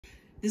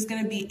This is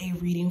going to be a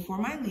reading for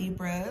my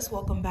Libras.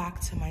 Welcome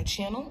back to my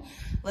channel.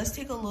 Let's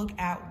take a look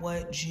at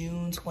what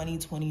June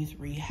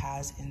 2023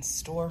 has in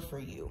store for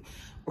you.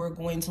 We're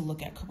going to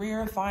look at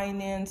career,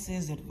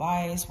 finances,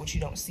 advice, what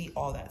you don't see,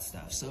 all that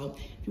stuff. So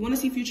if you want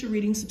to see future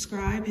readings,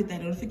 subscribe, hit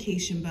that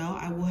notification bell.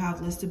 I will have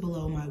listed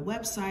below my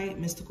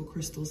website,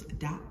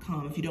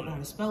 mysticalcrystals.com. If you don't know how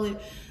to spell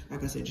it,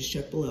 like I said, just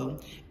check below.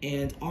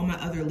 And all my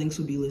other links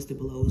will be listed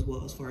below as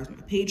well, as far as my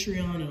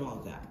Patreon and all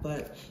of that.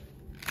 But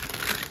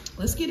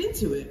let's get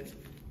into it.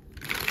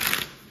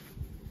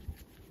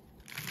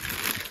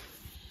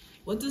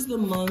 What does the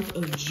month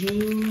of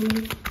June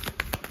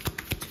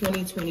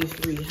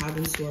 2023 have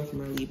in store for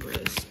my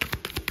Libras?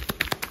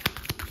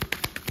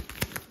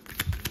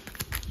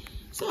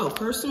 So,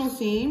 personal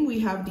theme, we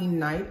have the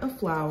Knight of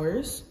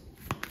Flowers.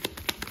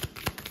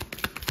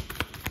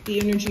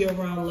 The energy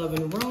around love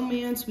and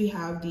romance, we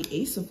have the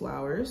Ace of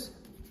Flowers.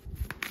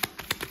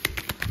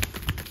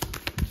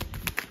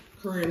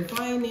 Career and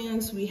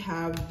finance, we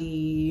have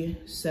the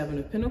Seven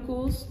of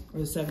Pentacles, or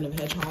the Seven of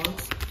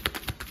Hedgehogs.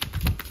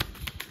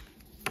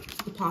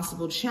 The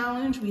possible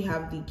challenge, we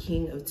have the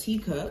King of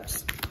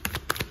Teacups.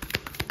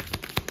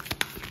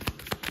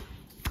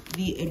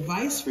 The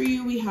advice for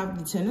you, we have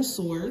the Ten of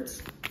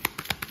Swords.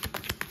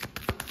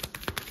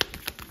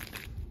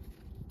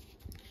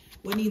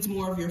 What needs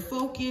more of your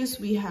focus?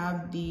 We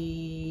have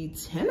the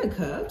Ten of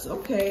Cups,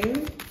 okay.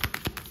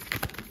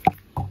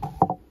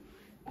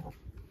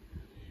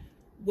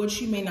 What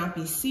you may not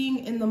be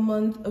seeing in the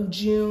month of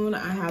June,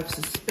 I have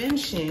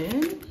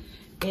suspension.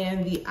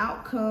 And the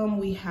outcome,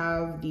 we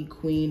have the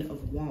Queen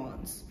of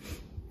Wands.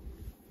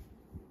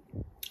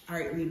 All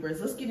right,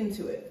 Libras, let's get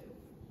into it.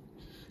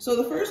 So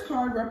the first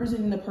card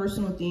representing the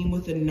personal theme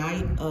with the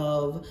Knight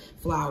of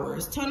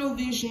Flowers. Tunnel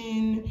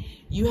vision,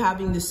 you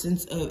having the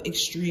sense of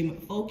extreme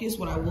focus.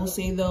 What I will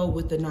say though,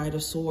 with the Knight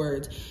of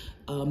Swords,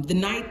 the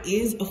Knight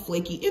is a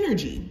flaky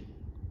energy.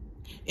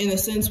 In the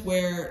sense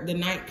where the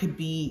Knight could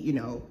be, you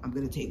know, I'm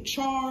gonna take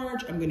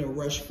charge, I'm gonna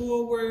rush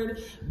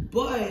forward,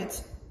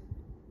 but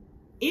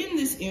in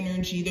this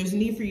energy, there's a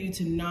need for you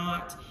to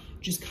not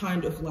just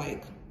kind of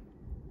like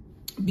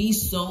be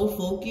so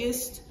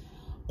focused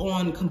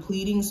on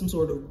completing some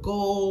sort of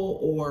goal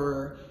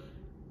or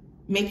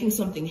making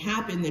something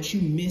happen that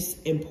you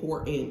miss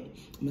important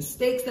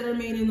mistakes that are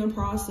made in the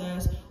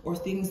process or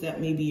things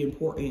that may be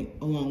important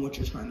along what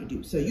you're trying to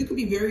do. So you could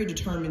be very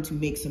determined to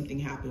make something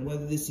happen,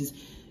 whether this is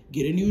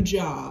get a new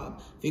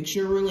job, fix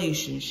your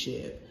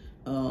relationship,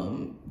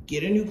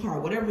 get a new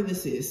car, whatever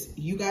this is.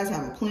 You guys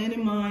have a plan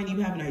in mind. You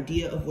have an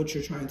idea of what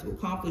you're trying to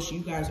accomplish. You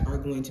guys are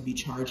going to be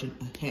charging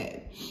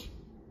ahead.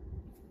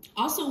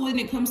 Also, when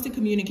it comes to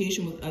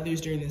communication with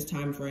others during this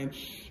time frame,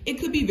 it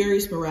could be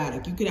very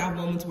sporadic. You could have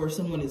moments where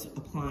someone is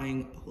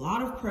applying a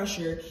lot of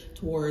pressure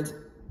towards,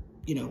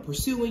 you know,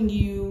 pursuing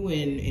you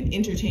and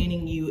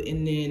entertaining you,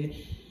 and then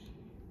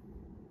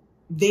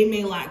they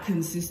may lack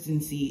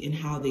consistency in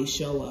how they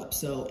show up.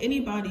 So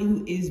anybody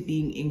who is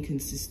being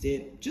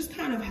inconsistent, just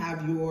kind of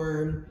have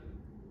your,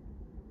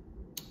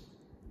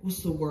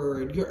 what's the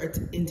word? Your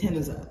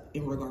antennas up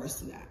in regards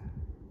to that.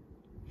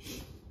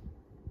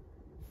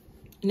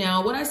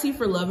 Now, what I see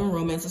for love and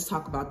romance, let's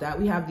talk about that.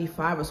 We have the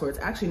Five of Swords,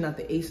 actually not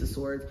the Ace of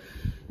Swords.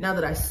 Now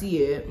that I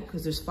see it,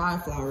 because there's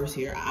 5 flowers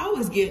here, I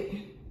always get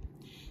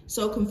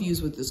so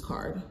confused with this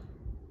card.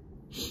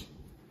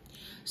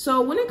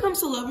 So when it comes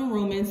to love and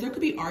romance, there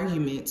could be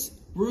arguments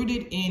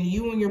rooted in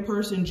you and your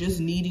person just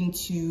needing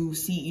to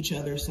see each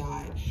other's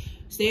side.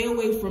 Stay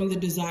away from the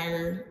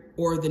desire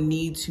or the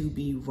need to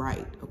be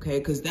right, okay?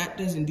 Because that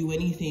doesn't do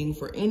anything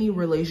for any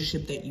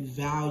relationship that you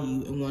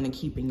value and want to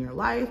keep in your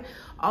life.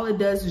 All it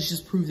does is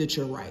just prove that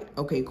you're right.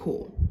 Okay,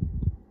 cool.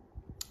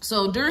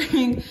 So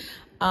during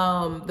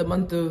the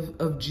month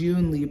of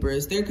June,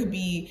 Libras, there could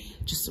be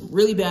just some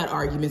really bad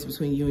arguments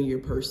between you and your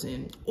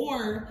person,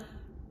 or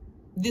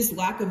this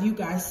lack of you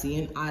guys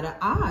seeing eye to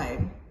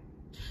eye.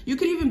 You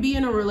could even be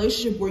in a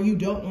relationship where you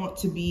don't want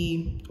to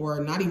be,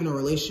 or not even a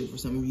relationship for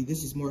some of you.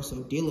 This is more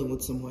so dealing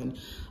with someone.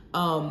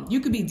 You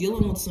could be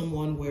dealing with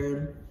someone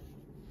where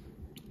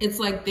it's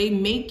like they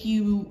make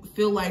you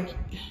feel like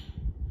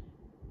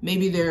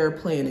maybe they're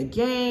playing a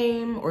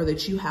game, or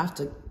that you have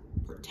to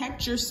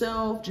protect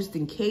yourself just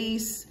in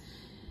case.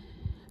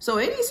 So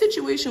any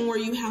situation where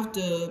you have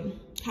to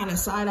kind of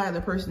side-eye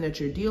the person that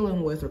you're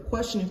dealing with, or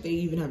question if they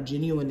even have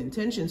genuine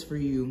intentions for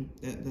you,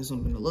 that's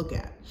something to look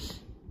at.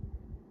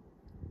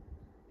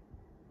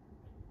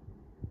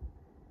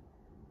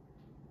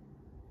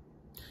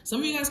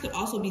 Some of you guys could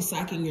also be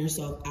psyching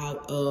yourself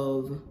out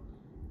of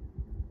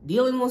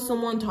dealing with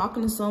someone,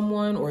 talking to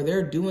someone, or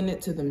they're doing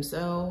it to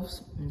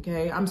themselves,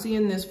 okay? I'm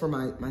seeing this for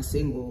my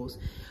singles.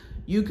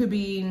 You could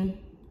be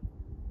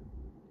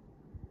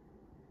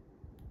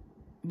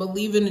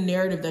believing the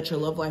narrative that your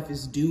love life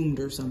is doomed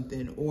or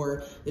something,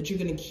 or that you're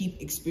going to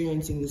keep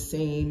experiencing the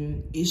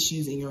same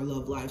issues in your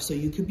love life. So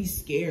you could be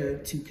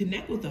scared to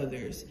connect with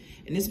others.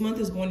 And this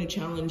month is going to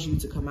challenge you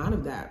to come out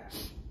of that.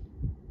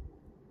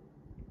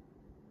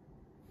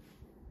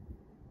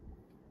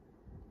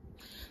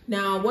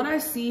 Now, what I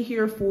see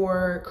here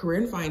for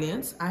career and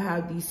finance, I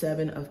have the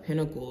 7 of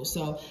Pentacles.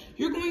 So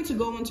you're going to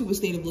go into a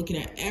state of looking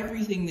at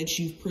everything that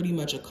you've pretty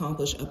much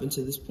accomplished up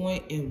until this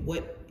point and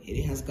what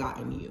it has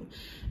gotten you.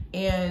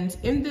 And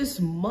in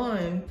this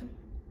month,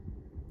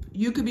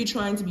 you could be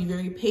trying to be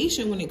very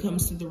patient when it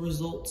comes to the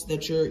results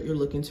that you're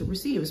looking to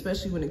receive,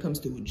 especially when it comes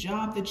to a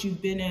job that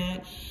you've been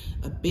at,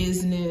 a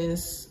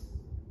business,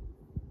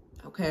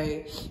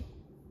 okay?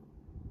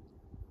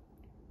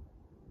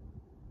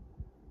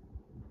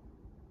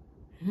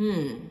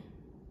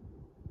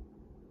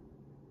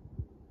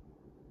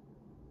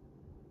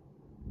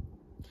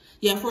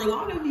 Yeah, for a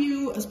lot of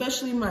you,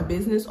 especially my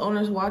business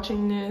owners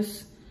watching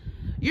this,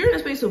 you're in a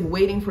space of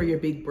waiting for your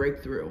big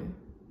breakthrough.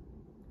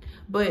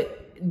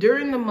 But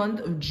during the month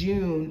of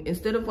June,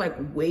 instead of like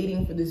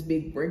waiting for this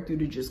big breakthrough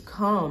to just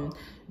come,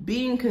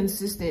 being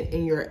consistent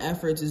in your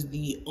efforts is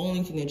the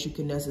only thing that you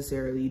can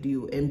necessarily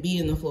do, and be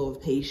in the flow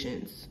of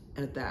patience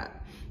at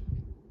that.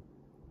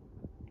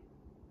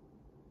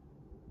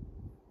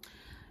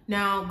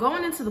 Now,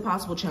 going into the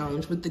possible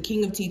challenge with the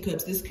King of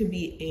Teacups, this could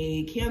be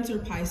a Cancer,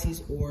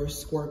 Pisces, or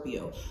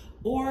Scorpio,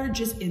 or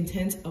just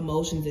intense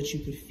emotions that you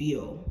could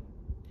feel.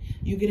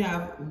 You could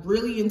have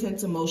really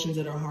intense emotions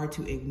that are hard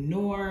to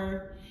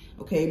ignore,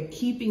 okay?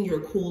 Keeping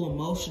your cool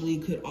emotionally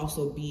could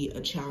also be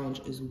a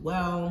challenge as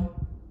well.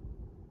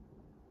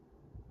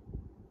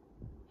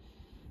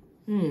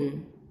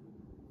 You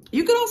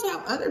could also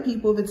have other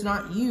people, if it's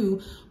not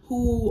you,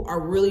 who are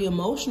really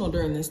emotional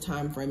during this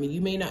time frame, and you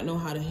may not know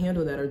how to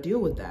handle that or deal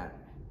with that.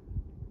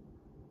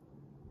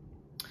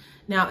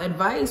 Now,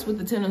 advice with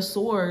the 10 of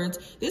Swords,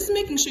 this is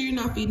making sure you're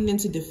not feeding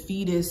into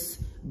defeatist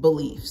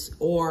beliefs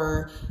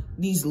or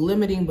these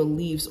limiting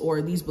beliefs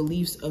or these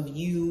beliefs of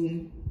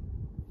you,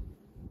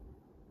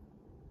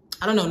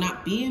 I don't know,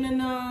 not being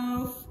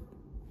enough,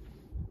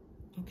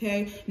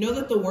 okay? Know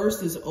that the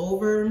worst is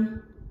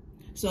over.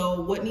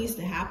 So what needs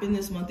to happen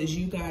this month is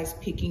you guys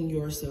picking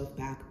yourself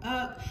back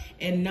up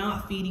and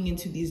not feeding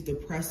into these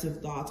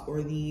depressive thoughts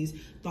or these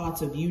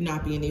thoughts of you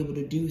not being able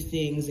to do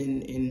things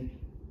and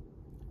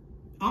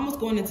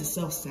almost going into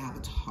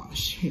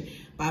self-sabotage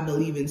by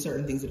believing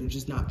certain things that are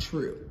just not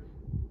true.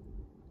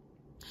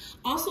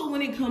 Also,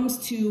 when it comes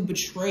to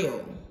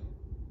betrayal,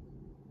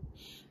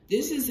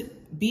 this is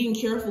being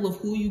careful of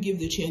who you give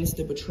the chance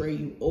to betray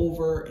you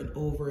over and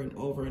over and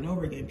over and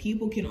over again.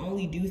 People can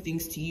only do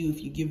things to you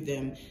if you give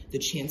them the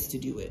chance to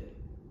do it.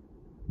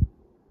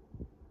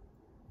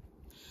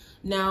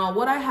 Now,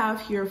 what I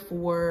have here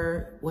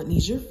for what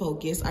needs your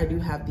focus, I do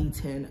have the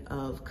 10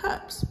 of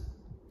Cups.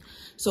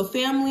 So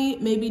family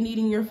may be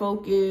needing your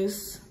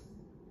focus,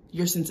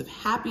 your sense of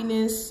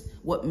happiness,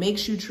 what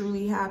makes you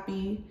truly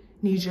happy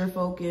needs your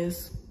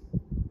focus.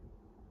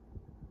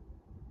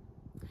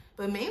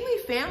 But mainly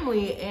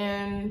family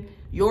and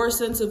your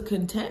sense of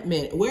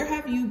contentment. Where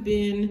have you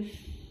been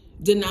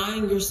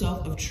denying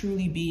yourself of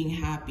truly being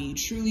happy,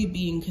 truly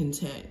being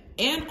content?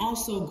 And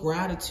also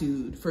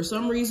gratitude. For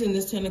some reason,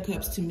 this 10 of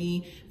Cups to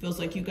me feels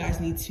like you guys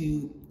need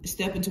to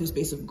step into a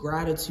space of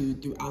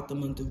gratitude throughout the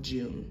month of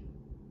June.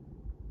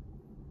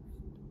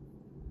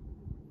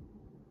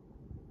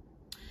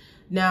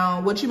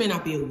 Now, what you may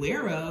not be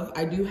aware of,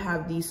 I do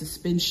have the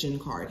suspension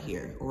card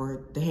here,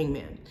 or the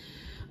Hangman.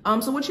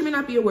 So what you may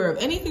not be aware of,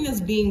 anything that's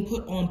being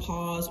put on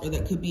pause or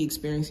that could be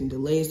experiencing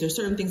delays, there's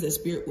certain things that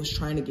Spirit was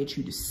trying to get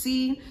you to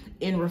see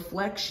in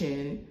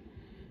reflection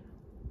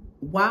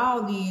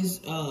while these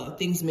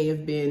things may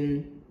have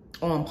been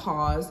on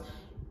pause.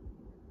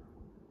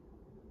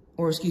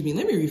 Or excuse me,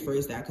 let me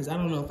rephrase that because I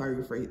don't know if I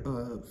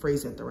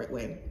phrased that the right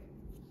way.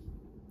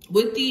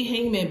 With the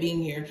Hangman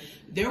being here,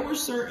 there were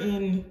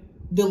certain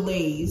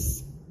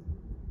delays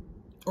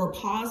or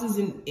pauses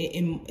in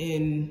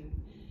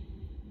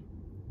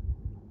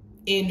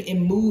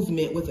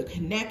movement with a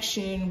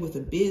connection, with a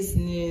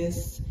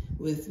business,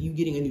 with you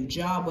getting a new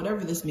job,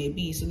 whatever this may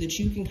be, so that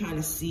you can kind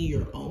of see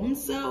your own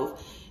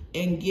self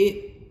and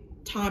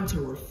get time to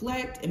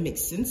reflect and make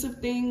sense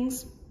of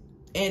things.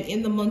 And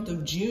in the month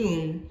of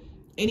June,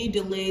 any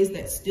delays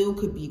that still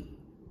could be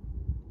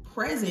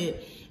present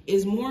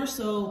is more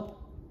so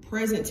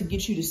present to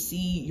get you to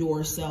see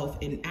yourself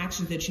and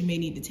actions that you may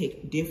need to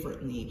take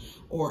differently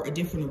or a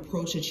different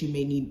approach that you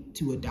may need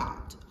to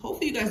adopt.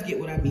 Hopefully you guys get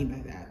what I mean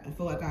by that. I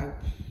feel like I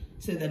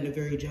said that in a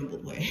very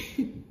jumbled way.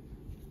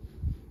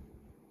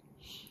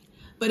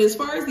 But as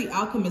far as the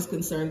outcome is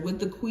concerned, with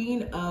the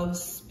Queen of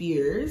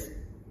Spears,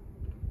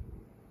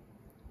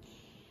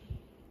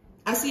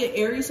 I see an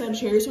Aries,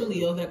 Sagittarius, or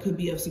Leo that could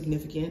be of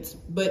significance.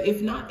 But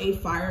if not a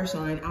fire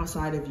sign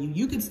outside of you,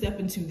 you could step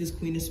into this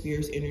Queen of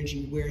Spears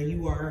energy where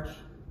you are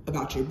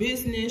about your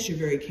business, you're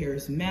very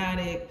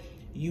charismatic,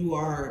 you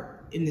are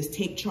in this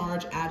take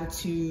charge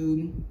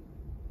attitude,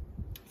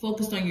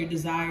 focused on your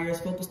desires,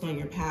 focused on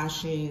your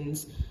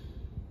passions,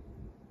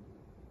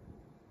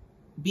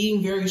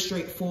 being very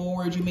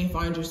straightforward. You may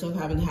find yourself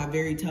having to have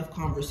very tough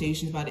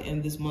conversations by the end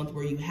of this month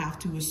where you have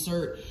to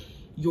assert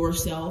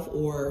yourself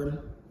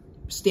or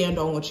stand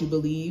on what you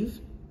believe.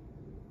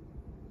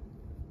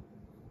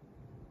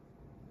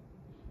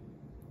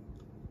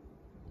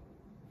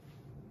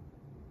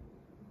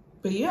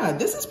 But yeah,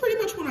 this is pretty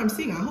much what I'm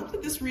seeing. I hope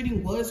that this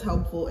reading was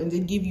helpful and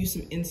did give you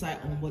some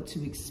insight on what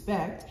to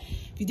expect.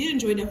 If you did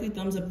enjoy, definitely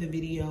thumbs up the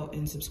video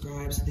and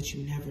subscribe so that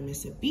you never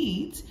miss a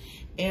beat.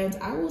 And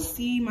I will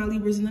see my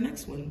Libras in the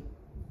next one.